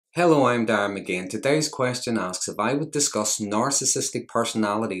Hello, I'm Darren Magee, and today's question asks if I would discuss narcissistic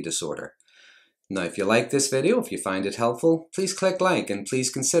personality disorder. Now, if you like this video, if you find it helpful, please click like and please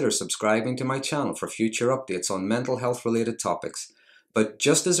consider subscribing to my channel for future updates on mental health related topics. But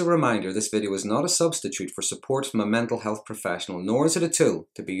just as a reminder, this video is not a substitute for support from a mental health professional, nor is it a tool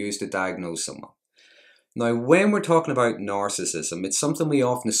to be used to diagnose someone. Now, when we're talking about narcissism, it's something we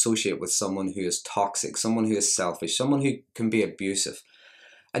often associate with someone who is toxic, someone who is selfish, someone who can be abusive.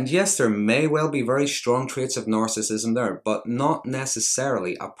 And yes, there may well be very strong traits of narcissism there, but not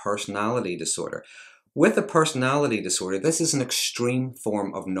necessarily a personality disorder. With a personality disorder, this is an extreme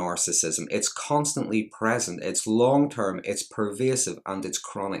form of narcissism. It's constantly present, it's long-term, it's pervasive, and it's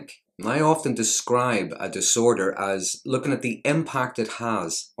chronic. I often describe a disorder as looking at the impact it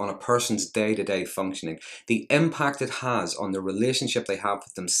has on a person's day-to-day functioning, the impact it has on the relationship they have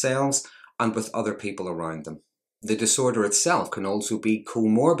with themselves and with other people around them. The disorder itself can also be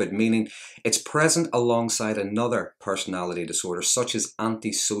comorbid, meaning it's present alongside another personality disorder, such as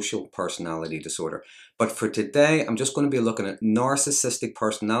antisocial personality disorder. But for today, I'm just going to be looking at narcissistic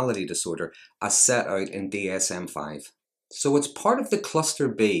personality disorder as set out in DSM-5. So it's part of the cluster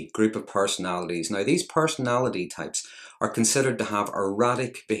B group of personalities. Now, these personality types are considered to have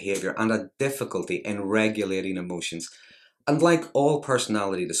erratic behaviour and a difficulty in regulating emotions. And like all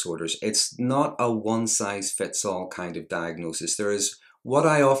personality disorders, it's not a one-size-fits-all kind of diagnosis. There is what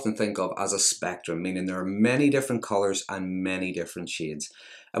I often think of as a spectrum, meaning there are many different colours and many different shades.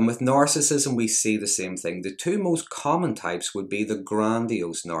 And with narcissism, we see the same thing. The two most common types would be the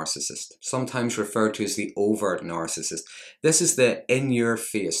grandiose narcissist, sometimes referred to as the overt narcissist. This is the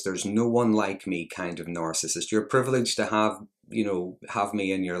in-your-face, there's no one like me kind of narcissist. You're privileged to have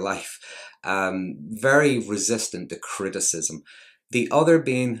me in your life. Very resistant to criticism. The other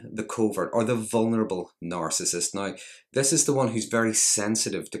being the covert or the vulnerable narcissist. Now, this is the one who's very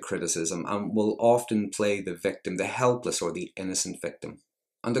sensitive to criticism and will often play the victim, the helpless or the innocent victim.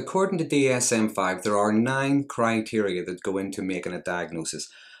 And according to DSM-5, there are 9 criteria that go into making a diagnosis,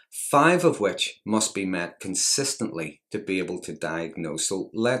 5 of which must be met consistently to be able to diagnose.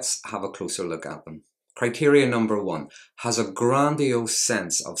 So let's have a closer look at them. Criteria number 1, has a grandiose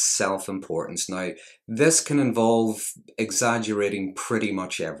sense of self-importance. Now, this can involve exaggerating pretty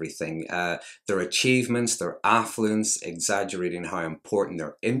much everything. Their achievements, their affluence, exaggerating how important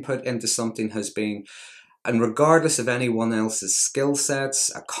their input into something has been. And regardless of anyone else's skill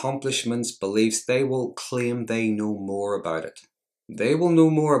sets, accomplishments, beliefs, they will claim they know more about it. They will know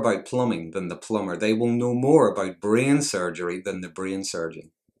more about plumbing than the plumber. They will know more about brain surgery than the brain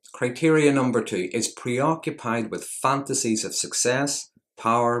surgeon. Criteria number 2 is preoccupied with fantasies of success,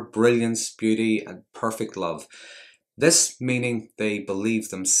 power, brilliance, beauty, and perfect love. This meaning they believe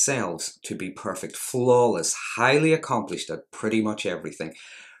themselves to be perfect, flawless, highly accomplished at pretty much everything.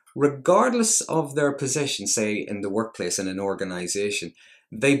 Regardless of their position, say in the workplace, in an organisation,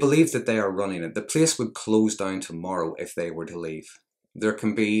 they believe that they are running it. The place would close down tomorrow if they were to leave. There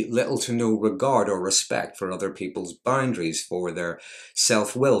can be little to no regard or respect for other people's boundaries, for their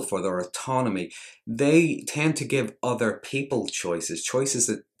self-will, for their autonomy. They tend to give other people choices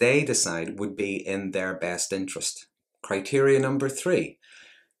that they decide would be in their best interest. Criteria number 3.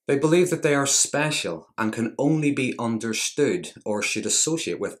 They believe that they are special and can only be understood or should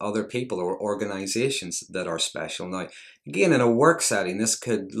associate with other people or organisations that are special. Now, again, in a work setting, this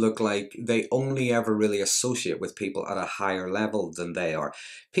could look like they only ever really associate with people at a higher level than they are.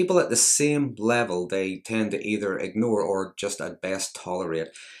 People at the same level they tend to either ignore or just at best tolerate.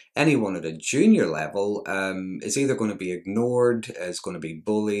 Anyone at a junior level is either going to be ignored, is going to be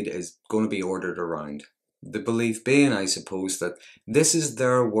bullied, is going to be ordered around. The belief being, I suppose, that this is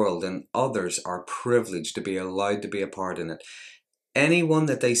their world and others are privileged to be allowed to be a part in it. Anyone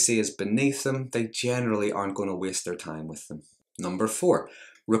that they see as beneath them, they generally aren't going to waste their time with them. Number 4,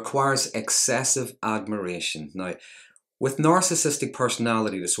 requires excessive admiration. Now, with narcissistic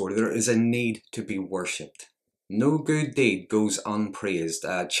personality disorder, there is a need to be worshipped. No good deed goes unpraised.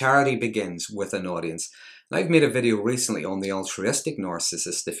 Charity begins with an audience. I've made a video recently on the altruistic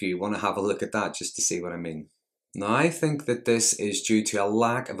narcissist if you want to have a look at that just to see what I mean. Now, I think that this is due to a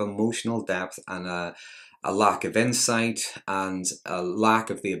lack of emotional depth and a lack of insight and a lack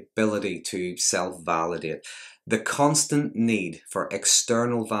of the ability to self-validate. The constant need for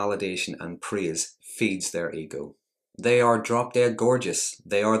external validation and praise feeds their ego. They are drop dead gorgeous.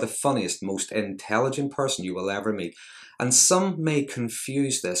 They are the funniest, most intelligent person you will ever meet. And some may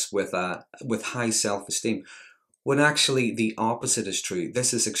confuse this with high self-esteem, when actually the opposite is true.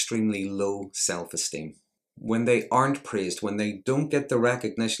 This is extremely low self-esteem. When they aren't praised, when they don't get the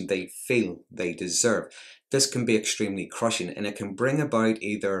recognition they feel they deserve, This can be extremely crushing, and it can bring about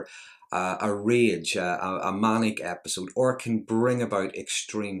either a rage, a manic episode, or it can bring about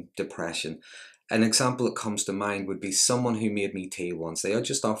extreme depression. An example that comes to mind would be someone who made me tea once. They had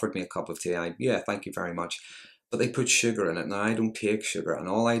just offered me a cup of tea. Yeah, thank you very much. But they put sugar in it. Now, I don't take sugar, and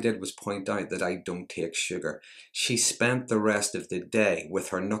all I did was point out that I don't take sugar. She spent the rest of the day with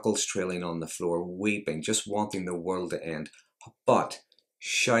her knuckles trailing on the floor, weeping, just wanting the world to end, but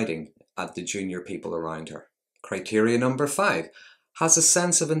shouting at the junior people around her. Criteria number 5. Has a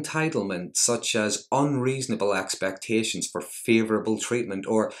sense of entitlement, such as unreasonable expectations for favourable treatment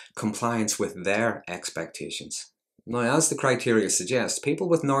or compliance with their expectations. Now, as the criteria suggests, people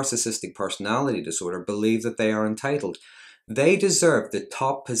with narcissistic personality disorder believe that they are entitled. They deserve the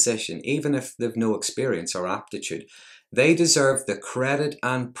top position even if they've no experience or aptitude. They deserve the credit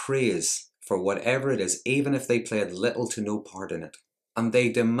and praise for whatever it is, even if they played little to no part in it. And they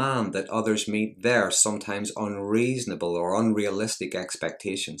demand that others meet their sometimes unreasonable or unrealistic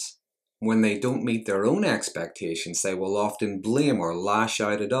expectations. When they don't meet their own expectations, they will often blame or lash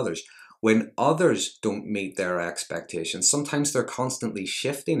out at others. When others don't meet their expectations, sometimes they're constantly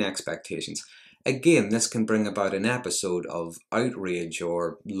shifting expectations. Again, this can bring about an episode of outrage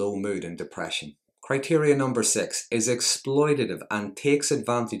or low mood and depression. Criteria number 6 is exploitative and takes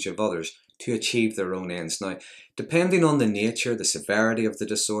advantage of others to achieve their own ends. Now, depending on the nature, the severity of the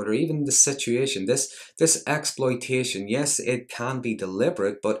disorder, even the situation, this exploitation, yes, it can be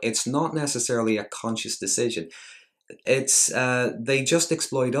deliberate, but it's not necessarily a conscious decision. They just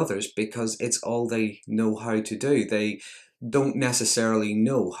exploit others because it's all they know how to do. They don't necessarily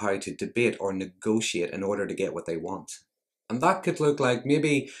know how to debate or negotiate in order to get what they want. And that could look like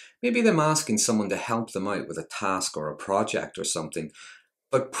maybe them asking someone to help them out with a task or a project or something,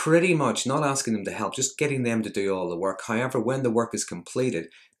 but pretty much not asking them to help, just getting them to do all the work. However, when the work is completed,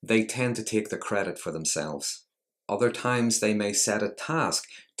 they tend to take the credit for themselves. Other times they may set a task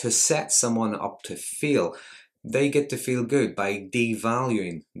to set someone up to fail. They get to feel good by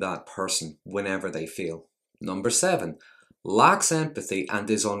devaluing that person whenever they fail. Number 7, lacks empathy and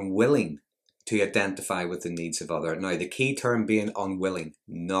is unwilling to identify with the needs of others. Now, the key term being unwilling,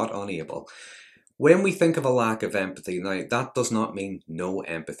 not unable. When we think of a lack of empathy, now that does not mean no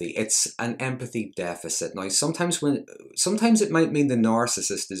empathy. It's an empathy deficit. Now, sometimes it might mean the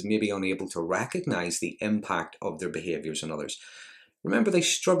narcissist is maybe unable to recognize the impact of their behaviors on others. Remember, they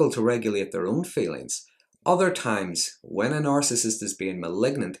struggle to regulate their own feelings. Other times, when a narcissist is being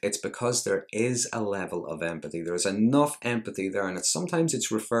malignant, it's because there is a level of empathy. There's enough empathy there, and sometimes it's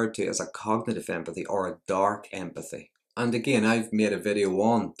referred to as a cognitive empathy or a dark empathy. And again, I've made a video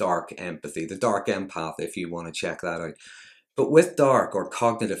on dark empathy, the dark empath, if you want to check that out. But with dark or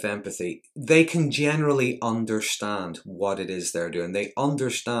cognitive empathy, they can generally understand what it is they're doing. They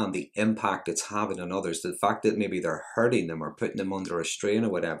understand the impact it's having on others, the fact that maybe they're hurting them or putting them under a strain or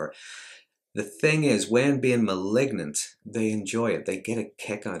whatever. The thing is, when being malignant, they enjoy it. They get a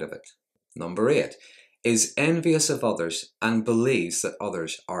kick out of it. Number 8. Is envious of others and believes that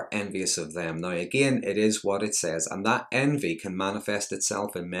others are envious of them. Now, again, it is what it says, and that envy can manifest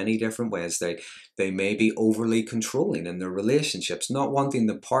itself in many different ways. They may be overly controlling in their relationships, not wanting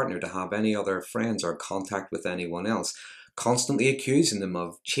the partner to have any other friends or contact with anyone else, constantly accusing them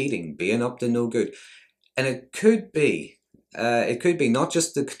of cheating, being up to no good. And it could be not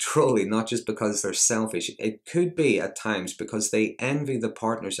just the controlling, not just because they're selfish. It could be at times because they envy the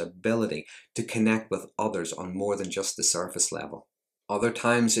partner's ability to connect with others on more than just the surface level. Other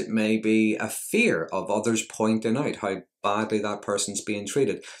times it may be a fear of others pointing out how badly that person's being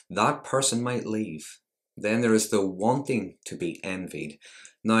treated. That person might leave. Then there is the wanting to be envied.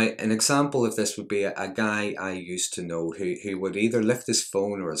 Now, an example of this would be a guy I used to know who would either lift his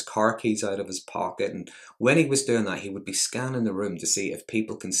phone or his car keys out of his pocket, and when he was doing that, he would be scanning the room to see if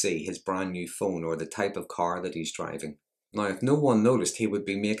people can see his brand new phone or the type of car that he's driving. Now, if no one noticed, he would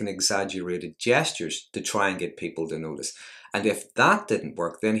be making exaggerated gestures to try and get people to notice. And if that didn't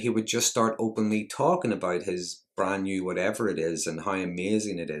work, then he would just start openly talking about his brand new whatever it is and how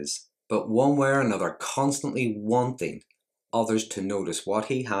amazing it is. But one way or another, constantly wanting others to notice what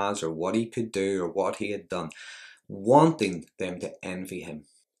he has or what he could do or what he had done, wanting them to envy him.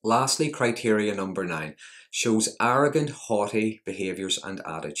 Lastly, criteria number 9 shows arrogant, haughty behaviours and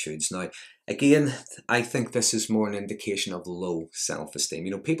attitudes. Now, again, I think this is more an indication of low self-esteem.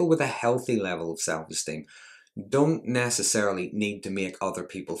 You know, people with a healthy level of self-esteem don't necessarily need to make other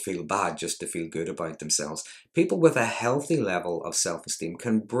people feel bad just to feel good about themselves. People with a healthy level of self-esteem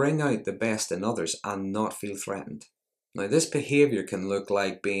can bring out the best in others and not feel threatened. Now, this behaviour can look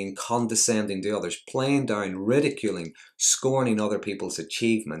like being condescending to others, playing down, ridiculing, scorning other people's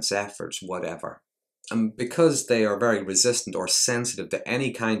achievements, efforts, whatever. And because they are very resistant or sensitive to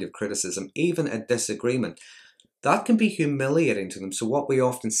any kind of criticism, even a disagreement, that can be humiliating to them. So what we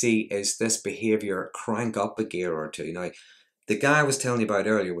often see is this behaviour crank up a gear or two. Now, the guy I was telling you about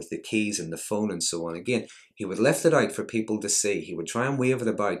earlier with the keys and the phone and so on, again, he would lift it out for people to see. He would try and wave it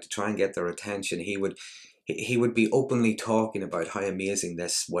about to try and get their attention. He would be openly talking about how amazing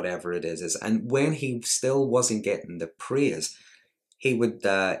this whatever it is. And when he still wasn't getting the praise, he would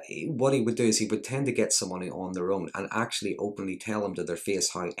what he would do is he would tend to get someone on their own and actually openly tell them to their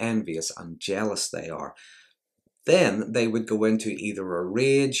face how envious and jealous they are. Then they would go into either a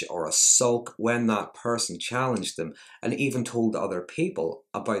rage or a sulk when that person challenged them and even told other people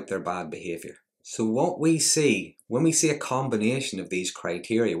about their bad behaviour. So what we see, when we see a combination of these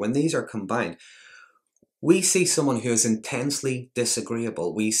criteria, when these are combined, we see someone who is intensely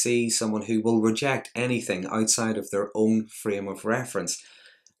disagreeable. We see someone who will reject anything outside of their own frame of reference.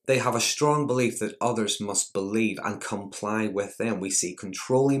 They have a strong belief that others must believe and comply with them. We see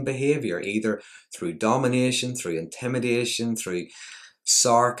controlling behaviour, either through domination, through intimidation, through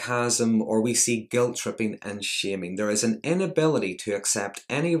sarcasm, or we see guilt tripping and shaming. There is an inability to accept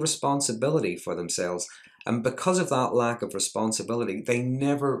any responsibility for themselves, and because of that lack of responsibility, they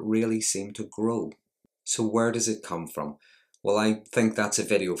never really seem to grow. So where does it come from? Well, I think that's a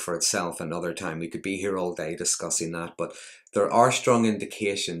video for itself another time. We could be here all day discussing that, but there are strong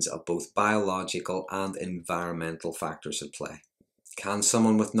indications of both biological and environmental factors at play. Can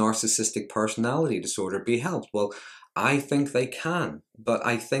someone with narcissistic personality disorder be helped? Well, I think they can, but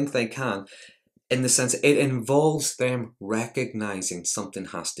I think they can in the sense it involves them recognizing something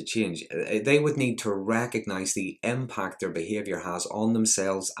has to change. They would need to recognize the impact their behavior has on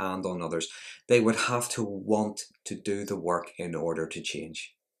themselves and on others. They would have to want to do the work in order to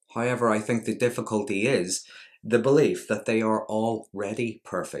change. However, I think the difficulty is the belief that they are already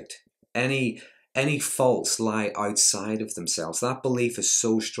perfect. Any faults lie outside of themselves. That belief is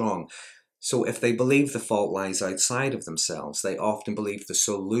so strong. So if they believe the fault lies outside of themselves, they often believe the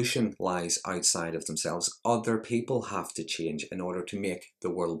solution lies outside of themselves. Other people have to change in order to make the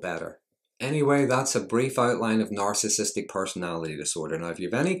world better. Anyway, that's a brief outline of narcissistic personality disorder. Now, if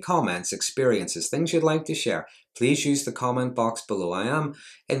you have any comments, experiences, things you'd like to share, please use the comment box below. I am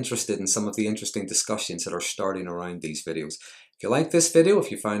interested in some of the interesting discussions that are starting around these videos. If you like this video,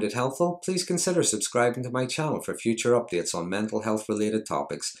 if you found it helpful, please consider subscribing to my channel for future updates on mental health related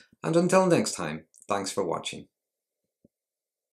topics. And until next time, thanks for watching.